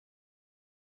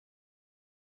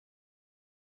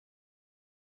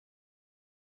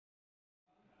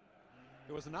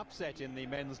It was an upset in the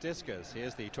men's discus.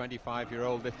 Here's the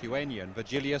 25-year-old Lithuanian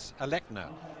Virgilijus Alekna.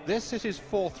 This is his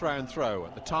fourth round throw.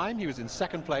 At the time, he was in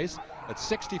second place at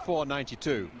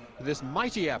 64.92. With this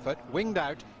mighty effort, winged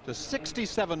out to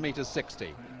 67 meters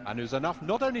 60, and it was enough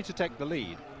not only to take the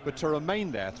lead, but to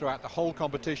remain there throughout the whole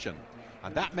competition.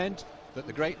 And that meant that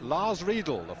the great Lars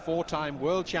Riedel, the four-time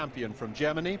world champion from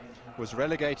Germany, was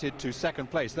relegated to second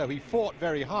place, though he fought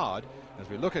very hard. As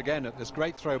we look again at this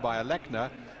great throw by Alekna,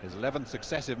 his 11th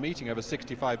successive meeting over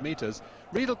 65 meters,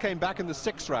 Riedel came back in the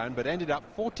sixth round but ended up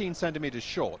 14 centimeters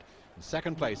short in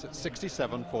second place at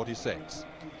 67.46.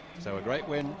 So a great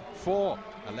win for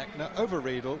Alekna over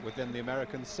Riedel, within the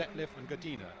Americans Setliff and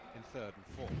Godina in third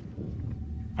and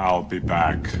fourth. I'll be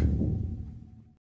back.